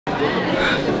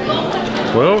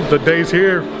Well, the day's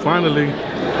here finally,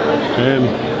 and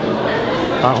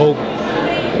I hope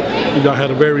you guys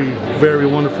had a very, very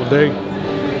wonderful day.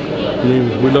 I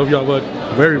mean, we love y'all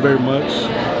very, very much,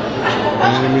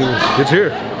 and I mean, it's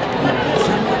here.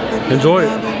 Enjoy it.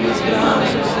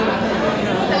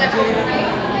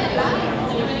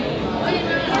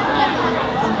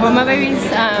 Well, my babies,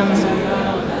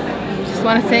 just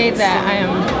want to say that I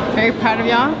am very proud of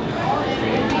y'all.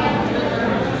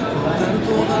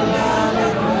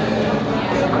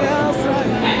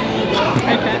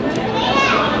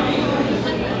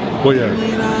 Well, yeah,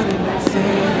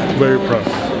 very proud.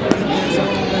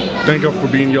 Thank y'all for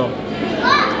being y'all.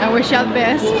 I wish y'all the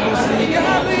best.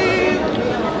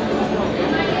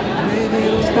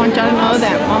 Just want y'all to know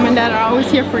that Mom and Dad are always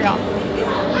here for y'all.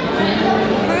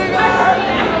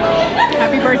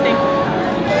 Happy birthday.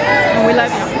 And we love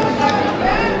y'all.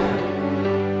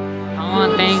 I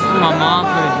want to thank my mom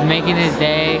for making this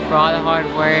day, for all the hard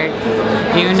work.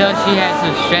 Even though she had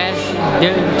some stress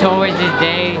towards this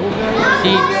day,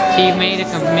 she made a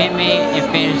commitment and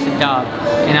finished the job.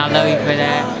 And I love you for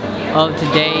that. Oh,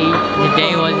 today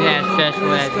wasn't as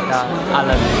stressful as I thought. I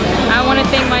love you. I want to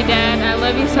thank my dad. I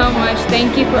love you so much.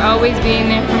 Thank you for always being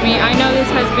there for me. I know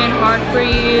this has been hard for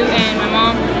you and my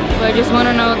mom, but I just want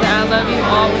to know that I love you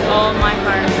all with all my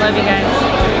heart. Love you guys.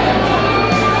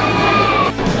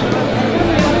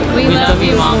 We love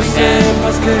you, Mom and Dad.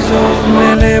 Que yo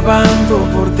me levanto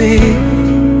por ti,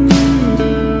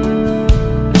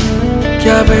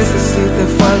 que a veces si te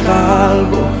falta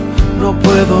algo no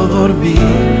puedo dormir,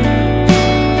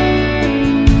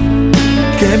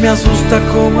 que me asusta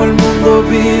como el mundo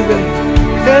vive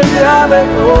el día de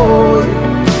hoy,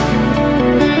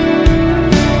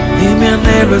 y mi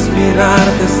anhelo es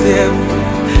mirarte siempre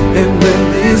en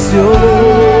bendición,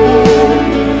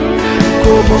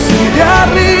 como si de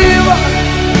arriba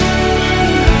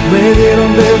me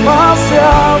dieron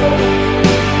demasiado,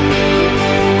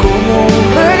 como un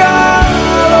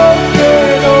regalo que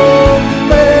no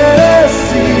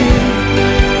merecí,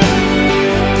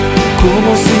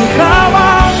 como si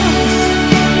jamás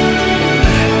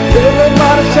te me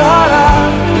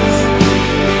marcharas.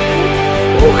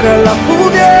 Ojalá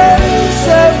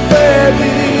pudiese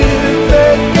pedirte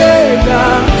que ya,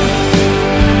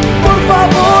 por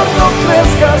favor no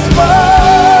crezcas más.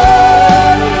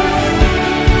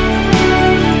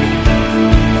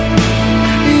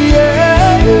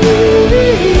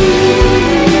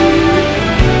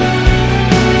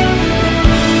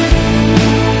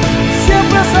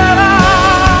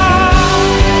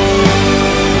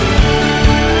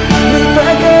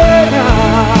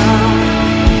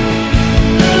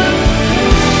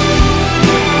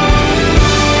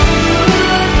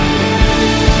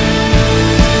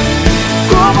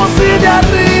 De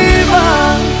arriba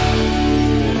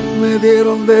me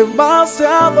dieron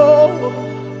demasiado,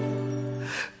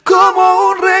 como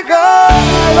un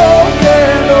regalo que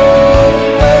no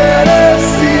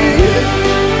merecí,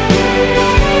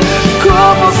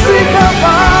 como si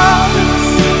jamás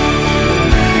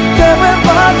te me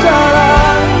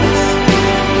fallarás.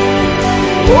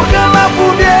 Ojalá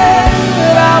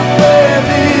pudiera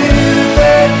pedirte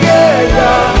que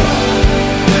ya,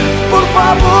 por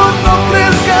favor no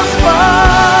crezcas más,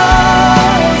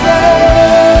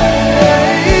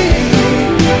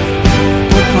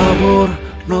 por favor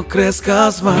no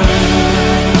crezcas más.